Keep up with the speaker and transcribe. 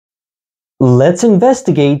Let's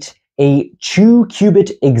investigate a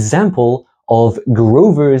 2-qubit example of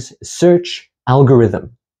Grover's search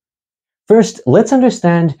algorithm. First, let's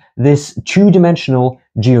understand this two-dimensional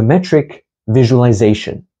geometric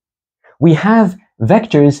visualization. We have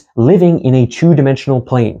vectors living in a two-dimensional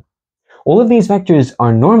plane. All of these vectors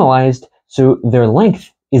are normalized, so their length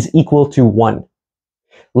is equal to 1.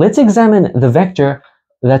 Let's examine the vector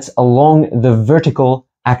that's along the vertical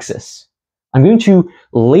axis. I'm going to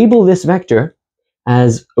label this vector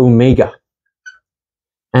as omega.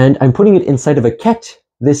 And I'm putting it inside of a ket.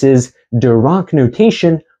 This is Dirac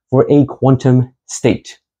notation for a quantum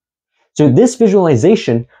state. So this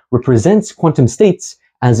visualization represents quantum states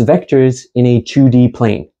as vectors in a 2D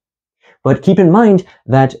plane. But keep in mind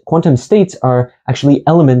that quantum states are actually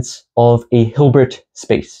elements of a Hilbert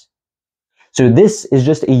space. So this is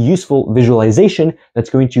just a useful visualization that's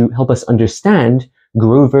going to help us understand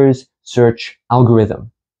Grover's search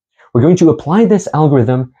algorithm. We're going to apply this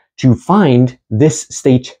algorithm to find this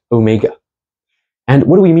state omega. And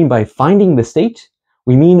what do we mean by finding the state?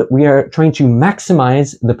 We mean we are trying to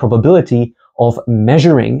maximize the probability of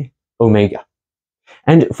measuring omega.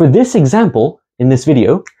 And for this example, in this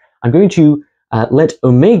video, I'm going to let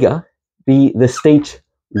omega be the state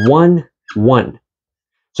 1, 1.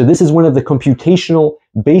 So this is one of the computational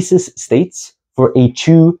basis states for a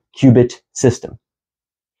 2-qubit system.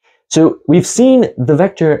 So we've seen the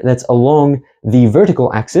vector that's along the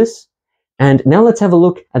vertical axis, and now let's have a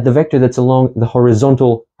look at the vector that's along the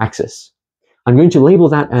horizontal axis. I'm going to label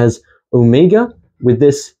that as omega with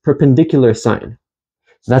this perpendicular sign.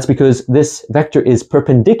 So that's because this vector is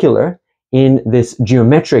perpendicular in this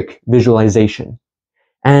geometric visualization.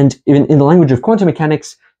 And in the language of quantum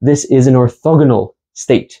mechanics, this is an orthogonal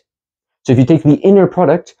state. So if you take the inner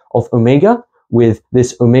product of omega with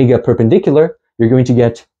this omega perpendicular, you're going to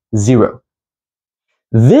get 0.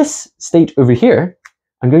 This state over here,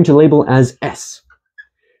 I'm going to label as S.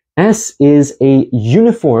 S is a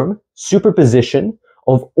uniform superposition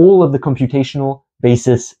of all of the computational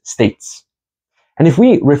basis states. And if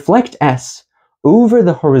we reflect S over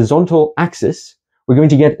the horizontal axis, we're going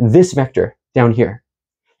to get this vector down here.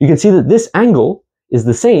 You can see that this angle is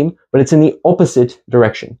the same, but it's in the opposite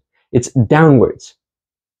direction. It's downwards.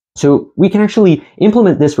 So we can actually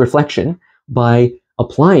implement this reflection by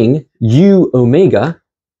applying u omega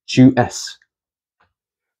to S.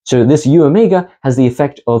 So this u omega has the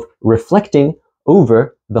effect of reflecting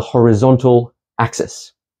over the horizontal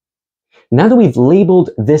axis. Now that we've labeled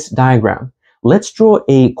this diagram, let's draw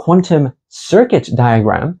a quantum circuit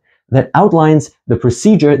diagram that outlines the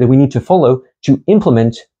procedure that we need to follow to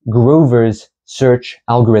implement Grover's search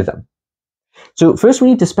algorithm. So first we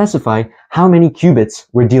need to specify how many qubits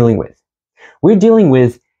we're dealing with. We're dealing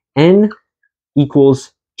with n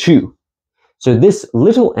equals 2. So this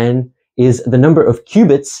little n is the number of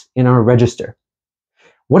qubits in our register.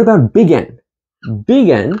 What about big N? Big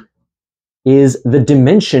N is the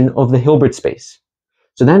dimension of the Hilbert space.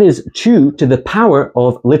 So that is 2 to the power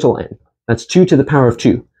of little n. That's 2 to the power of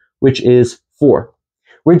 2, which is 4.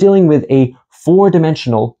 We're dealing with a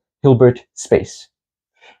 4-dimensional Hilbert space.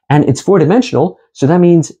 And it's 4-dimensional, so that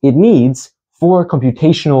means it needs 4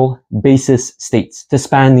 computational basis states to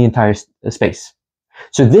span the entire space.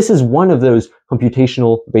 So this is one of those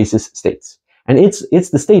computational basis states. And it's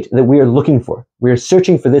the state that we are looking for. We are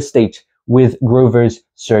searching for this state with Grover's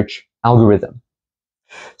search algorithm.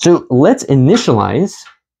 So let's initialize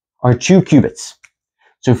our 2 qubits.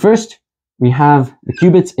 So first, we have the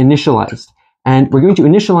qubits initialized, and we're going to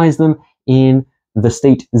initialize them in the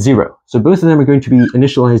state 0. So both of them are going to be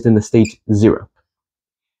initialized in the state 0.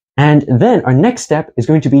 And then our next step is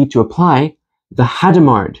going to be to apply the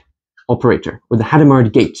Hadamard operator, or the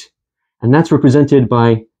Hadamard gate. And that's represented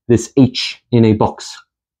by this H in a box.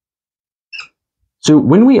 So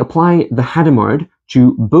when we apply the Hadamard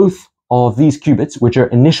to both of these qubits, which are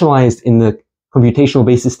initialized in the computational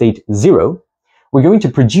basis state 0, we're going to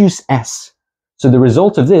produce S. So the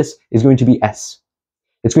result of this is going to be S.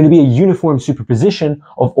 It's going to be a uniform superposition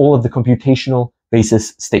of all of the computational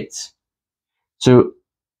basis states. So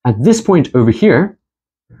at this point over here,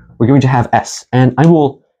 we're going to have S. And I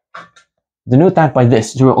will denote that by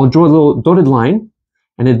this. So I'll draw a little dotted line.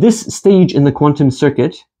 And at this stage in the quantum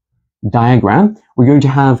circuit diagram, we're going to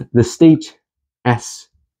have the state S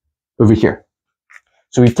over here.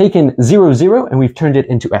 So we've taken 0, 0, and we've turned it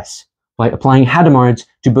into S by applying Hadamards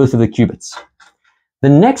to both of the qubits. The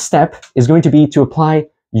next step is going to be to apply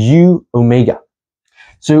u omega.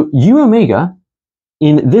 So u omega,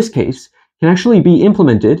 in this case, can actually be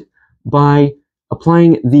implemented by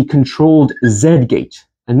applying the controlled Z gate.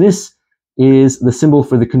 And this is the symbol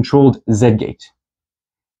for the controlled Z gate.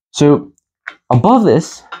 So above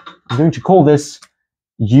this, I'm going to call this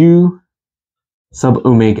U sub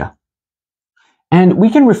omega. And we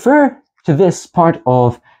can refer to this part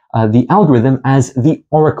of the algorithm as the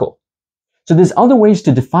oracle. So there's other ways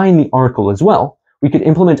to define the oracle as well. We could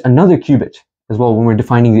implement another qubit as well when we're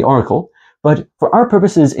defining the oracle. But for our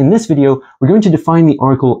purposes in this video, we're going to define the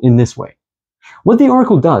oracle in this way. What the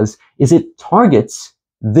oracle does is it targets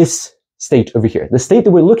this state over here. The state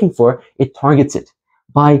that we're looking for, it targets it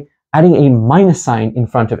by adding a minus sign in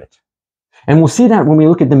front of it. And we'll see that when we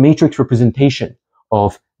look at the matrix representation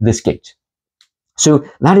of this gate. So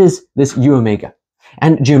that is this U omega.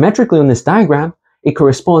 And geometrically on this diagram, it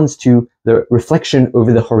corresponds to the reflection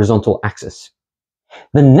over the horizontal axis.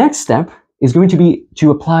 The next step is going to be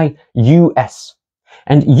to apply US.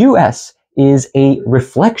 And US is a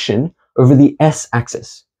reflection over the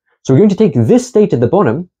S-axis. So we're going to take this state at the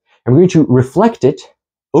bottom and we're going to reflect it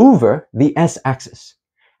over the S-axis.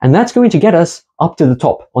 And that's going to get us up to the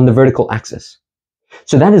top on the vertical axis.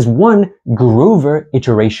 So that is one Grover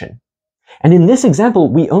iteration. And in this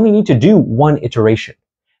example, we only need to do one iteration.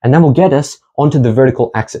 And that will get us onto the vertical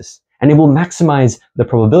axis. And it will maximize the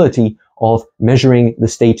probability of measuring the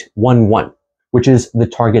state 1, 1, which is the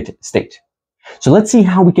target state. So let's see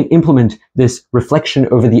how we can implement this reflection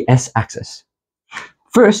over the S-axis.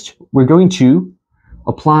 First, we're going to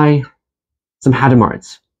apply some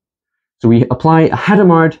Hadamards. So we apply a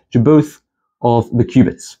Hadamard to both of the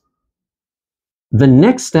qubits. The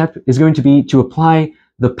next step is going to be to apply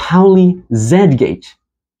the Pauli Z gate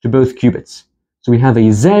to both qubits. So we have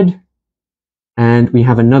a Z and we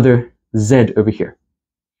have another Z over here.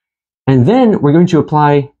 And then we're going to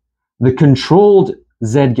apply the controlled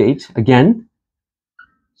Z gate again.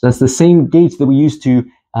 So that's the same gate that we used to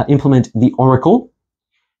implement the oracle.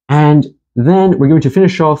 And then we're going to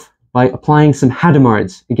finish off by applying some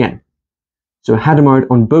Hadamards again. So a Hadamard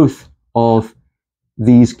on both of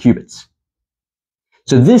these qubits.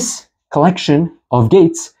 So this collection of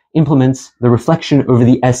gates implements the reflection over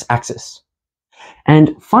the S-axis.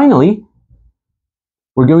 And finally,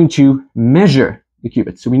 we're going to measure the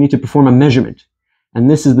qubits. So we need to perform a measurement. And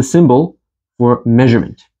this is the symbol for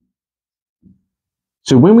measurement.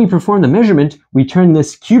 So when we perform the measurement, we turn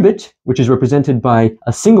this qubit, which is represented by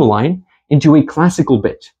a single line, into a classical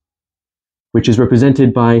bit, which is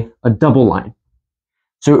represented by a double line.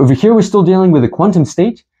 So over here, we're still dealing with a quantum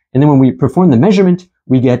state. And then when we perform the measurement,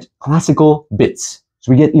 we get classical bits.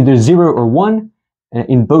 So we get either 0 or 1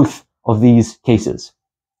 in both of these cases.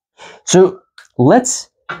 So let's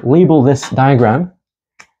label this diagram.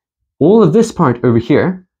 All of this part over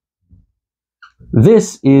here,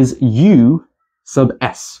 this is U sub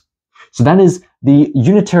S. So that is the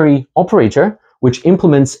unitary operator which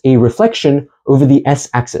implements a reflection over the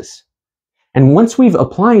S-axis. And once we've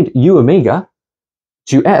applied U omega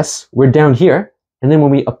to S, we're down here. And then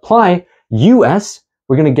when we apply US,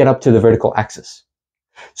 we're going to get up to the vertical axis.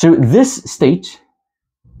 So this state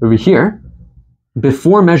over here,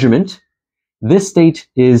 before measurement, this state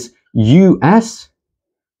is US,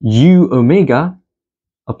 U omega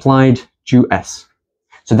applied to S.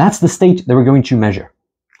 So that's the state that we're going to measure.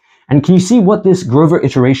 And can you see what this Grover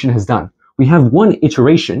iteration has done? We have one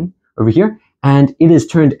iteration over here, and it has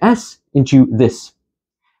turned S into this.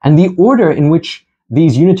 And the order in which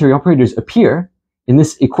these unitary operators appear in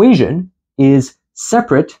this equation is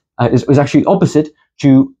separate, is actually opposite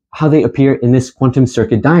to how they appear in this quantum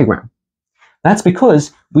circuit diagram. That's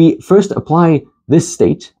because we first apply this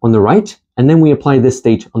state on the right, and then we apply this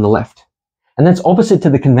state on the left. And that's opposite to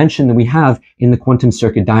the convention that we have in the quantum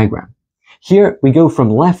circuit diagram. Here, we go from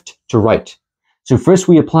left to right. So first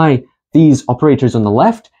we apply these operators on the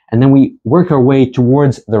left, and then we work our way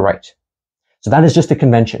towards the right. So that is just a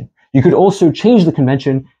convention. You could also change the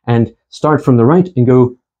convention and start from the right and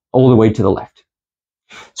go all the way to the left.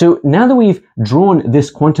 So now that we've drawn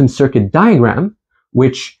this quantum circuit diagram,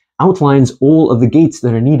 which outlines all of the gates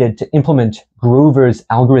that are needed to implement Grover's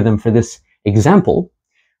algorithm for this example,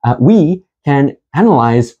 we can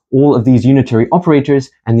analyze all of these unitary operators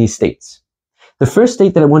and these states. The first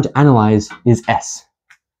state that I want to analyze is S.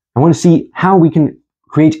 I want to see how we can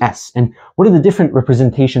create S and what are the different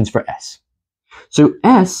representations for S. So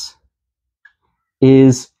S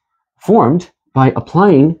is formed by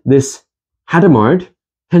applying this Hadamard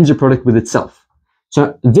tensor product with itself.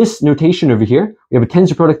 So this notation over here, we have a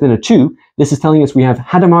tensor product and a 2. This is telling us we have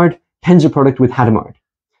Hadamard tensor product with Hadamard.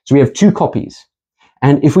 So we have 2 copies.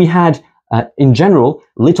 And if we had, in general,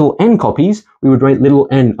 little n copies, we would write little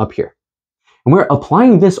n up here. And we're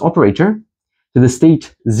applying this operator to the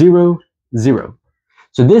state 0, 0.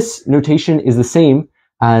 So this notation is the same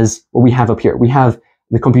as what we have up here. We have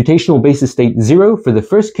the computational basis state 0 for the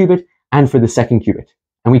first qubit, and for the second qubit.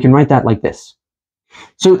 And we can write that like this.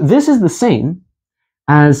 So this is the same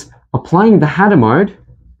as applying the Hadamard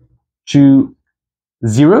to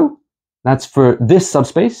 0, that's for this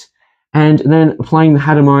subspace, and then applying the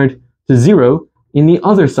Hadamard to 0 in the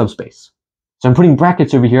other subspace. So I'm putting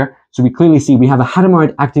brackets over here, so we clearly see we have a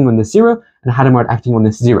Hadamard acting on this 0 and a Hadamard acting on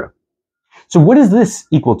this 0. So what is this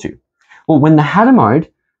equal to? Well, when the Hadamard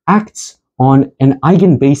acts on an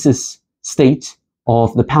eigenbasis state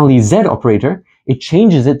of the Pauli Z operator, it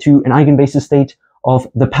changes it to an eigenbasis state of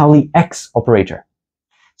the Pauli X operator.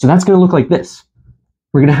 So that's going to look like this.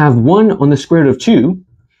 We're going to have 1 on the square root of 2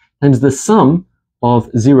 times the sum of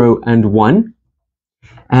 0 and 1.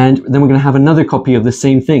 And then we're going to have another copy of the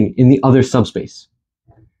same thing in the other subspace.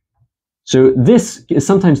 So this is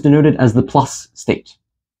sometimes denoted as the plus state.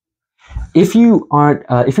 If you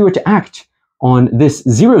were to act on this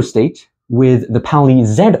 0 state with the Pauli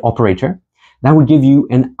Z operator, that would give you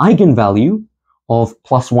an eigenvalue of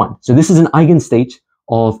 +1. So this is an eigenstate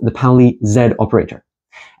of the Pauli Z operator.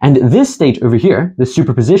 And this state over here, the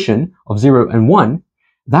superposition of 0 and 1,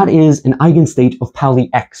 that is an eigenstate of Pauli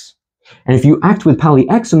X. And if you act with Pauli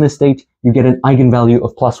X in this state, you get an eigenvalue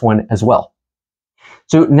of +1 as well.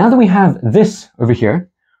 So now that we have this over here,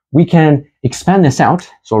 we can expand this out.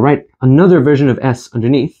 So I'll write another version of S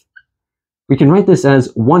underneath. We can write this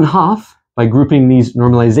as 1/2 by grouping these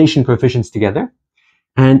normalization coefficients together.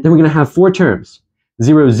 And then we're going to have 4 terms: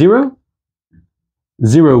 0, 0,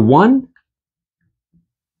 0, 1,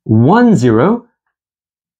 1, 0,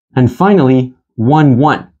 and finally 1,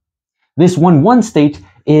 1. This 1, 1 state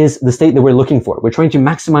is the state that we're looking for. We're trying to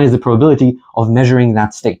maximize the probability of measuring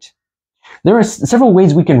that state. There are several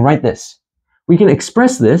ways we can write this. We can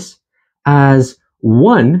express this as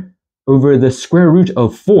 1 over the square root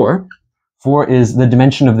of 4. 4 is the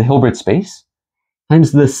dimension of the Hilbert space,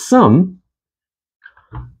 times the sum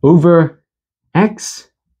over x,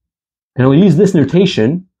 and I'll use this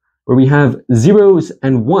notation where we have zeros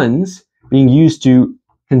and ones being used to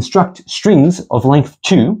construct strings of length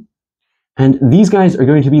 2, and these guys are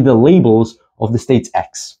going to be the labels of the states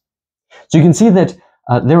x. So you can see that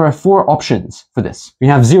there are 4 options for this. We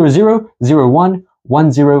have 0, 0, 0, 1,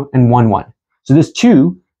 1, 0, and 1, 1. So this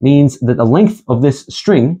 2 means that the length of this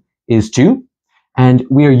string is 2, and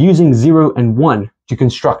we are using 0 and 1 to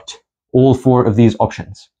construct all 4 of these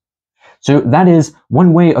options. So that is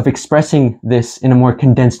one way of expressing this in a more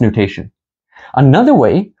condensed notation. Another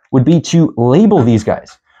way would be to label these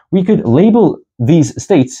guys. We could label these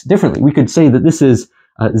states differently. We could say that this is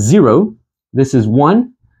 0, this is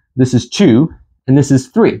 1, this is 2, and this is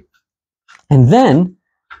 3. And then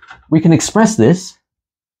we can express this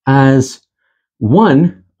as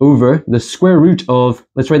 1 over the square root of,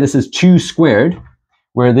 let's write this as 2 squared,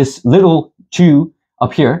 where this little 2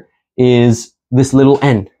 up here is this little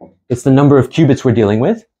n. It's the number of qubits we're dealing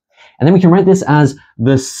with. And then we can write this as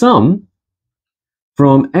the sum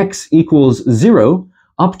from x equals 0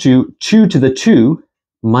 up to 2 to the 2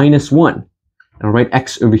 minus 1. And I'll write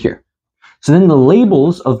x over here. So then the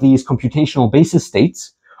labels of these computational basis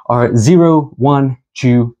states are 0, 1,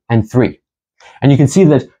 2, and 3. And you can see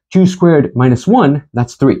that 2 squared minus 1,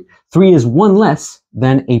 that's 3. 3 is 1 less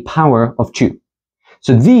than a power of 2.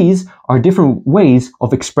 So these are different ways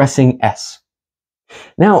of expressing S.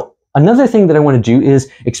 Now, another thing that I want to do is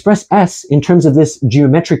express S in terms of this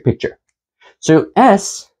geometric picture. So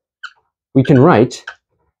S, we can write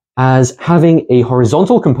as having a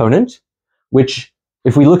horizontal component, which,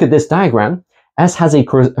 if we look at this diagram, S has a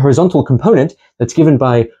horizontal component that's given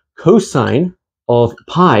by cosine of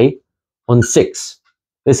pi on 6.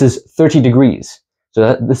 This is 30 degrees. So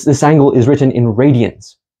that this angle is written in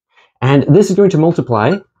radians. And this is going to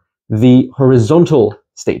multiply the horizontal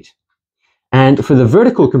state. And for the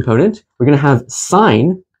vertical component, we're going to have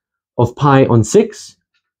sine of pi on 6,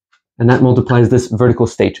 and that multiplies this vertical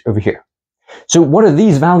state over here. So what are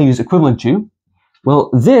these values equivalent to? Well,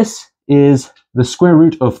 this is the square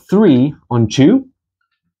root of 3 on 2,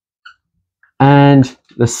 and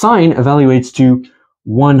the sine evaluates to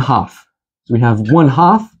 1/2. So we have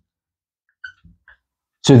 1/2.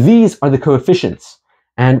 So these are the coefficients,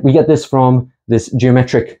 and we get this from this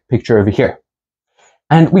geometric picture over here.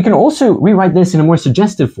 And we can also rewrite this in a more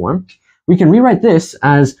suggestive form. We can rewrite this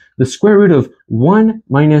as the square root of 1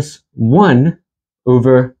 minus 1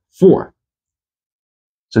 over 4.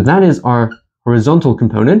 So that is our horizontal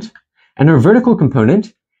component, and our vertical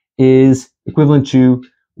component is equivalent to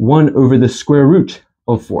 1 over the square root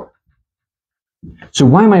of 4. So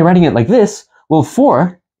why am I writing it like this? Well,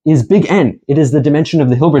 4 is big N. It is the dimension of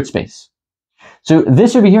the Hilbert space. So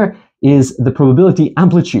this over here is the probability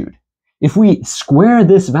amplitude. If we square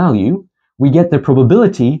this value, we get the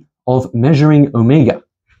probability of measuring omega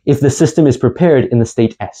if the system is prepared in the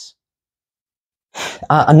state S.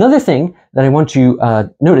 Another thing that I want you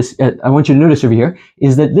to notice over here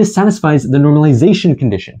is that this satisfies the normalization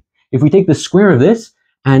condition. If we take the square of this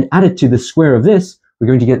and add it to the square of this, we're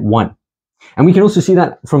going to get 1. And we can also see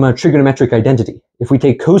that from a trigonometric identity. If we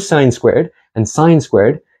take cosine squared and sine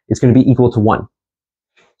squared, it's going to be equal to 1.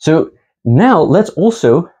 So now let's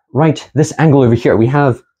also write this angle over here. We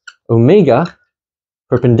have omega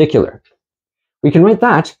perpendicular. We can write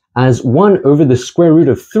that as 1 over the square root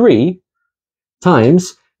of 3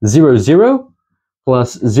 times 0, 0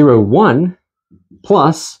 plus 0, 1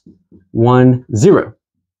 plus 1, 0.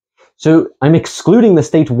 So I'm excluding the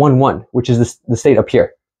state 1, 1, which is the state up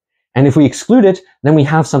here. And if we exclude it, then we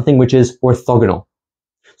have something which is orthogonal.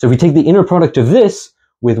 So if we take the inner product of this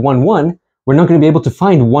with 1, 1, we're not going to be able to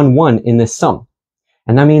find 1, 1 in this sum.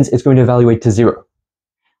 And that means it's going to evaluate to 0.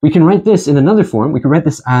 We can write this in another form. We can write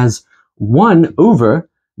this as 1 over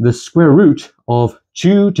the square root of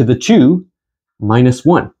 2 to the 2 minus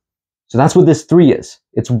 1. So that's what this 3 is.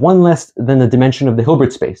 It's 1 less than the dimension of the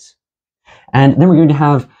Hilbert space. And then we're going to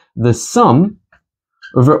have the sum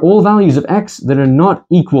over all values of x that are not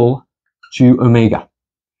equal to omega.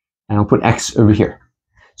 And I'll put x over here.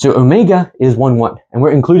 So omega is 1, 1, and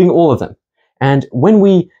we're including all of them. And when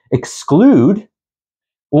we exclude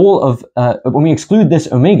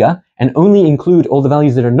this omega and only include all the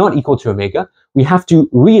values that are not equal to omega, we have to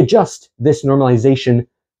readjust this normalization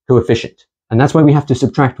coefficient. And that's why we have to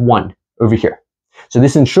subtract 1 over here. So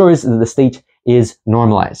this ensures that the state is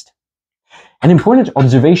normalized. An important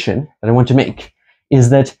observation that I want to make is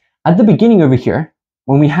that at the beginning over here,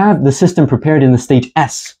 when we have the system prepared in the state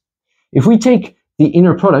S, if we take the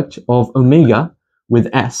inner product of omega with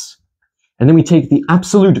S, and then we take the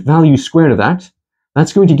absolute value squared of that,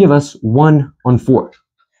 that's going to give us 1 on 4.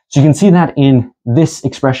 So you can see that in this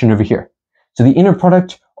expression over here. So the inner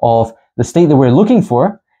product of the state that we're looking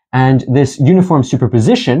for and this uniform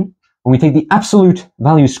superposition, when we take the absolute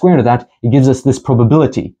value squared of that, it gives us this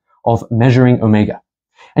probability of measuring omega.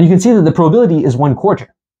 And you can see that the probability is 1/4.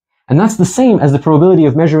 And that's the same as the probability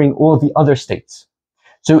of measuring all the other states.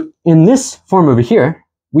 So in this form over here,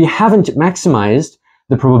 we haven't maximized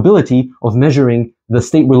the probability of measuring the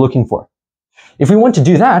state we're looking for. If we want to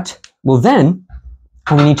do that, well then,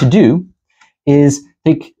 what we need to do is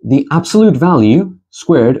take the absolute value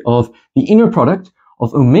squared of the inner product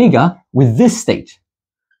of omega with this state,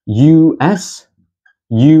 US,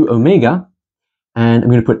 U omega, and I'm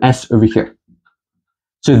going to put S over here.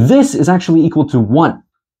 So this is actually equal to 1.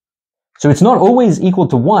 So it's not always equal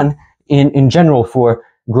to 1 in general for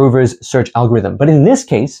Grover's search algorithm. But in this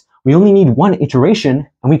case, we only need 1 iteration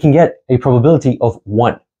and we can get a probability of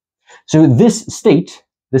 1. So this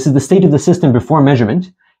is the state of the system before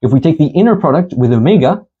measurement. If we take the inner product with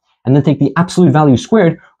omega and then take the absolute value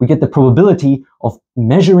squared, we get the probability of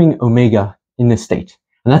measuring omega in this state.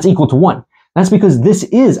 And that's equal to 1. That's because this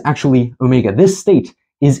is actually omega. This state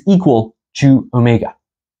is equal to omega.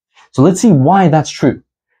 So let's see why that's true.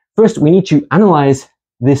 First, we need to analyze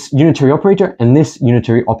this unitary operator and this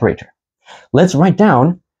unitary operator. Let's write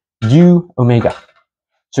down U omega.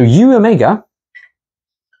 So U omega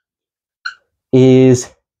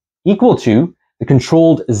is equal to the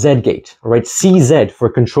controlled Z gate, all right, CZ for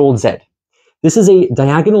controlled Z. This is a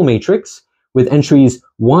diagonal matrix with entries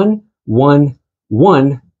 1, 1,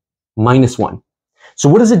 1, minus 1. So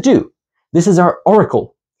what does it do? This is our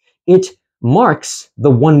oracle. It marks the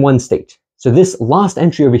 1, 1 state. So this last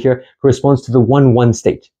entry over here corresponds to the 1, 1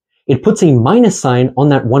 state. It puts a minus sign on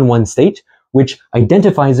that 1, 1 state, which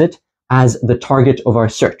identifies it as the target of our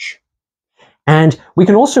search. And we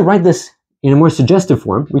can also write this in a more suggestive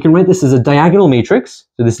form. We can write this as a diagonal matrix.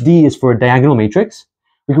 So this D is for a diagonal matrix.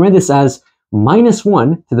 We can write this as minus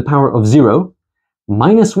 1 to the power of 0,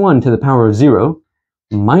 minus 1 to the power of 0,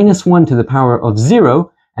 minus 1 to the power of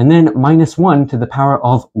 0, and then minus 1 to the power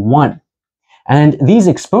of 1. And these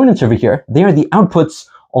exponents over here, they are the outputs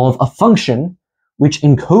of a function which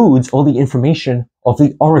encodes all the information of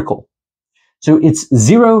the oracle. So it's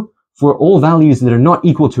 0 for all values that are not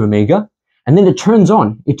equal to omega, and then it turns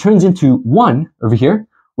into 1 over here,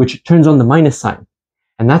 which turns on the minus sign.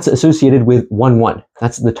 And that's associated with 1, 1.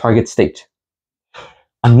 That's the target state.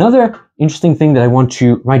 Another interesting thing that I want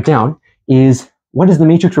to write down is what is the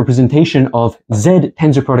matrix representation of Z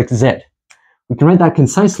tensor product Z? We can write that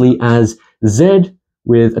concisely as Z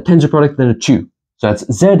with a tensor product then a 2. So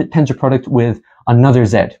that's Z tensor product with another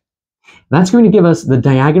Z. That's going to give us the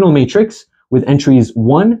diagonal matrix with entries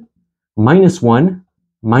 1, minus 1,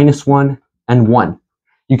 minus 1, and 1.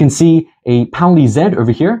 You can see a Pauli Z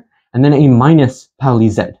over here, and then a minus Pauli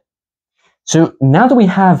Z. So now that we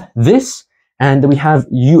have this and that we have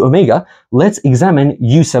u omega, let's examine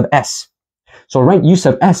u sub s. So I'll write u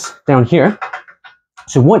sub s down here.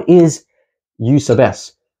 So what is u sub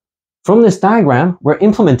s? From this diagram, we're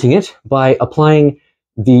implementing it by applying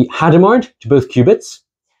the Hadamard to both qubits,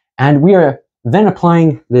 and we are then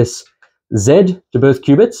applying this z to both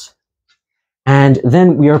qubits, and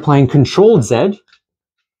then we are applying controlled z,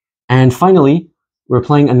 and finally, we're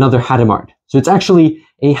applying another Hadamard. So it's actually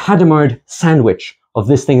a Hadamard sandwich of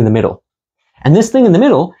this thing in the middle. And this thing in the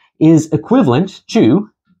middle is equivalent to,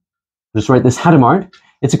 just write this Hadamard,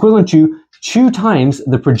 it's equivalent to 2 times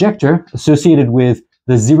the projector associated with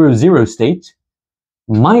the 0, 0 state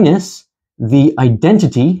minus the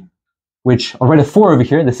identity, which I'll write a 4 over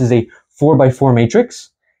here. This is a 4 by 4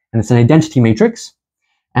 matrix, and it's an identity matrix.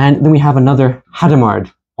 And then we have another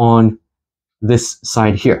Hadamard on this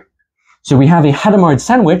side here. So we have a Hadamard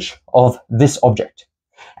sandwich of this object.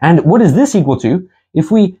 And what is this equal to?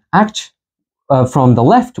 If we act from the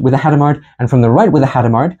left with a Hadamard and from the right with a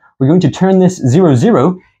Hadamard, we're going to turn this 0,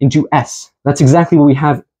 0 into S. That's exactly what we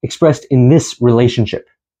have expressed in this relationship.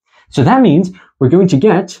 So that means we're going to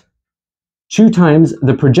get 2 times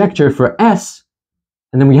the projector for S,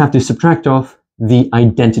 and then we have to subtract off the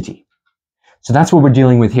identity. So that's what we're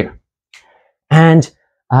dealing with here. And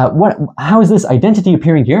how is this identity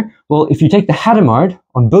appearing here? Well, if you take the Hadamard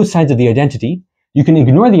on both sides of the identity, you can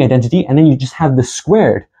ignore the identity, and then you just have the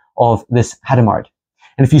squared of this Hadamard.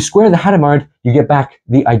 And if you square the Hadamard, you get back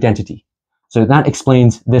the identity. So that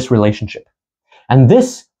explains this relationship. And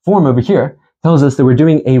this form over here tells us that we're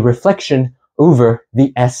doing a reflection over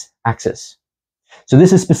the S-axis. So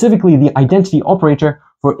this is specifically the identity operator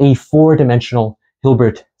for a 4-dimensional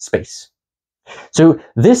Hilbert space. So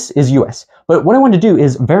this is US. But what I want to do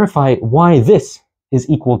is verify why this is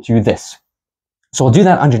equal to this. So I'll do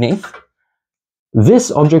that underneath.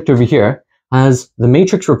 This object over here has the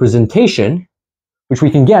matrix representation, which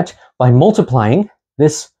we can get by multiplying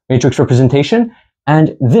this matrix representation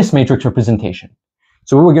and this matrix representation.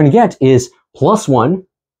 So what we're going to get is +1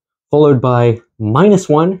 followed by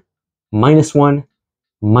 -1, -1,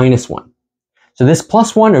 -1. So this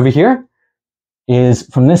 +1 over here is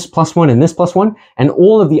from this +1 and this +1, and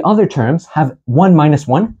all of the other terms have 1 minus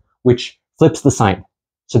 1, which flips the sign.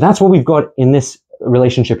 So that's what we've got in this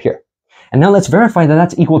relationship here. And now let's verify that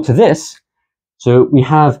that's equal to this. So we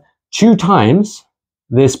have 2 times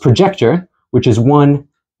this projector, which is 1,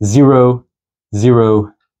 0,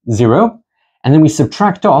 0, 0, and then we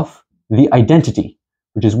subtract off the identity,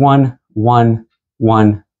 which is 1, 1,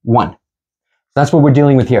 1, 1. That's what we're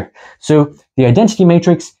dealing with here. So the identity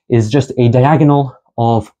matrix is just a diagonal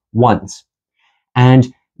of 1s.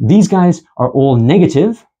 And these guys are all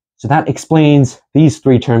negative. So that explains these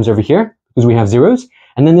 3 terms over here, because we have zeros.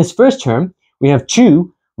 And then this first term, we have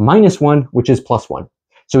 2 minus 1, which is +1.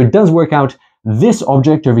 So it does work out. This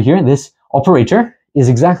object over here, this operator, is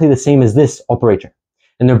exactly the same as this operator.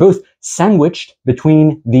 And they're both sandwiched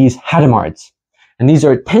between these Hadamards. And these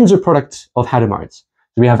are tensor products of Hadamards.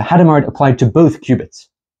 So we have Hadamard applied to both qubits.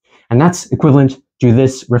 And that's equivalent to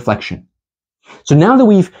this reflection. So now that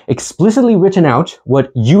we've explicitly written out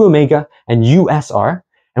what u omega and us are,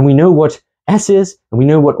 and we know what S is, and we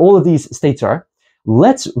know what all of these states are,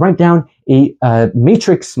 let's write down a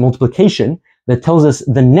matrix multiplication that tells us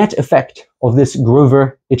the net effect of this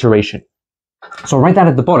Grover iteration. So I'll write that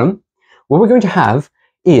at the bottom. What we're going to have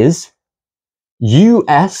is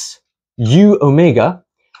us, u omega,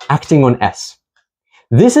 acting on S.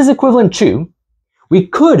 This is equivalent to, we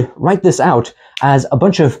could write this out as a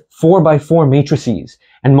bunch of 4 by 4 matrices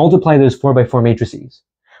and multiply those 4 by 4 matrices.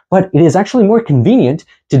 But it is actually more convenient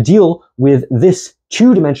to deal with this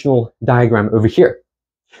 2-dimensional diagram over here.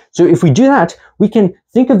 So if we do that, we can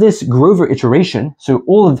think of this Grover iteration, so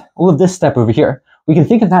all of this step over here, we can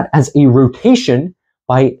think of that as a rotation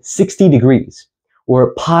by 60 degrees,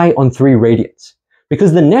 or pi on 3 radians.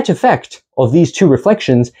 Because the net effect of these 2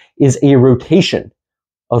 reflections is a rotation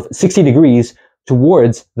of 60 degrees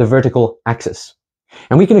towards the vertical axis.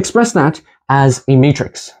 And we can express that as a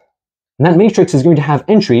matrix. And that matrix is going to have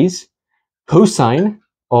entries cosine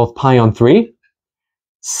of pi on 3,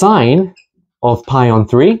 sine of pi on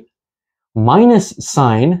 3, minus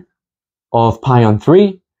sine of pi on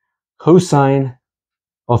 3, cosine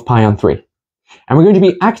of pi on 3. And we're going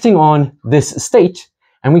to be acting on this state,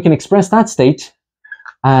 and we can express that state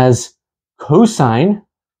as cosine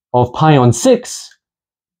of pi on 6,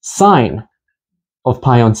 sine of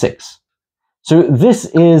pi on 6. So this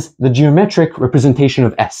is the geometric representation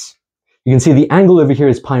of S. You can see the angle over here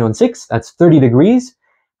is pi on 6, that's 30 degrees,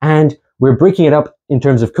 and we're breaking it up in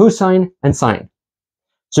terms of cosine and sine.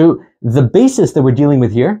 So the basis that we're dealing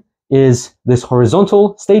with here is this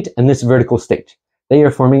horizontal state and this vertical state. They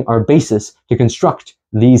are forming our basis to construct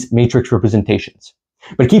these matrix representations.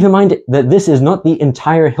 But keep in mind that this is not the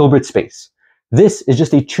entire Hilbert space. This is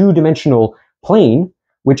just a two-dimensional plane,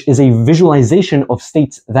 which is a visualization of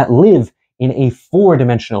states that live in a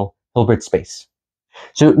four-dimensional Hilbert space.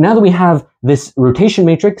 So now that we have this rotation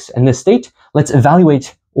matrix and this state, let's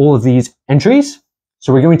evaluate all of these entries.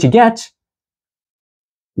 So we're going to get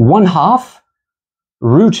 1/2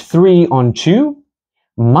 root 3 on 2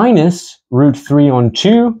 minus root 3 on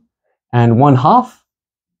 2 and 1/2.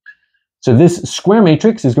 So this square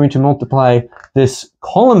matrix is going to multiply this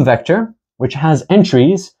column vector, which has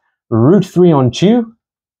entries root 3 on 2,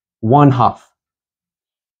 1/2.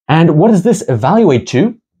 And what does this evaluate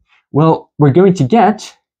to? Well, we're going to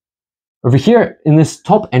get, over here in this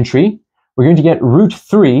top entry, we're going to get root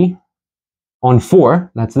 3 on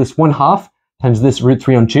 4. That's this 1/2 times this root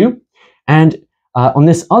 3 on 2. And on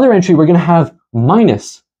this other entry, we're going to have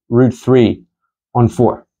minus root 3 on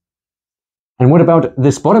 4. And what about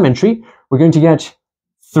this bottom entry? We're going to get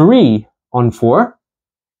 3 on 4,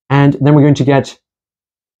 and then we're going to get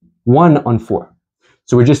 1 on 4.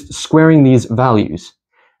 So we're just squaring these values.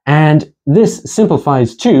 And this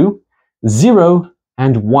simplifies to 0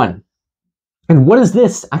 and 1. And what does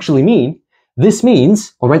this actually mean? This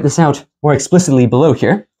means, I'll write this out more explicitly below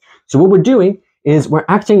here. So what we're doing is we're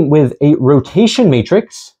acting with a rotation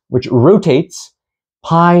matrix, which rotates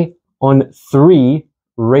pi on 3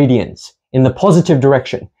 radians in the positive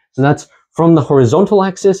direction. So that's from the horizontal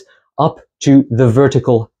axis up to the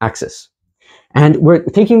vertical axis. And we're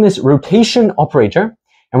taking this rotation operator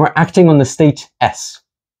and we're acting on the state S.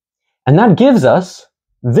 And that gives us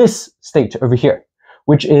this state over here,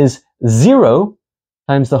 which is 0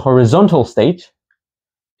 times the horizontal state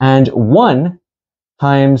and 1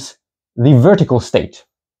 times the vertical state.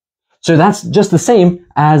 So that's just the same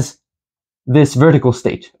as this vertical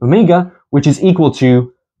state, omega, which is equal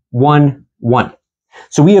to 1, 1.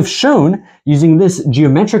 So we have shown, using this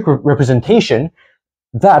geometric representation,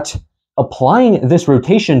 that applying this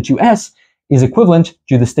rotation to S is equivalent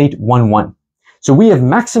to the state 1, 1. So we have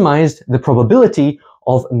maximized the probability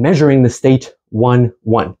of measuring the state 1,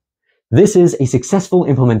 1. This is a successful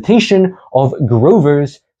implementation of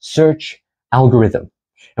Grover's search algorithm.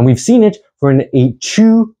 And we've seen it for a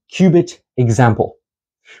 2-qubit example.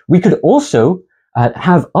 We could also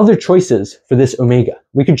have other choices for this omega.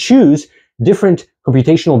 We could choose different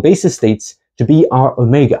computational basis states to be our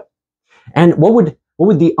omega. And what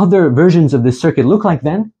would the other versions of this circuit look like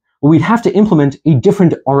then? Well, we'd have to implement a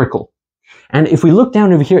different oracle. And if we look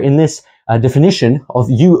down over here in this definition of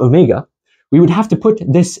u omega, we would have to put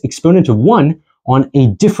this exponent of 1 on a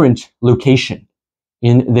different location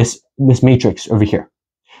in this matrix over here.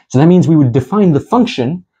 So that means we would define the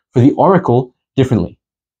function for the oracle differently.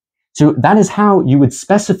 So that is how you would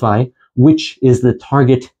specify which is the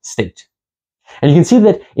target state. And you can see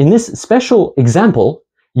that in this special example,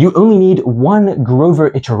 you only need one Grover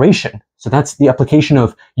iteration. So that's the application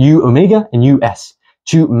of u omega and us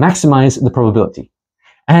to maximize the probability.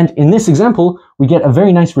 And in this example, we get a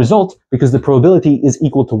very nice result because the probability is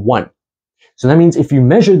equal to 1. So that means if you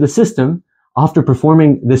measure the system after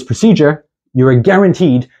performing this procedure, you are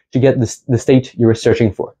guaranteed to get the state you are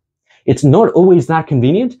searching for. It's not always that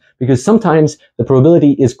convenient because sometimes the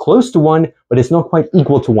probability is close to 1, but it's not quite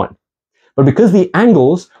equal to 1. But because the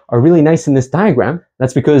angles are really nice in this diagram,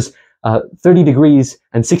 that's because 30 degrees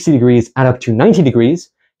and 60 degrees add up to 90 degrees,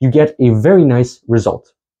 you get a very nice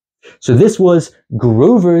result. So this was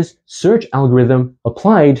Grover's search algorithm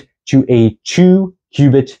applied to a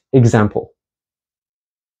 2-qubit example.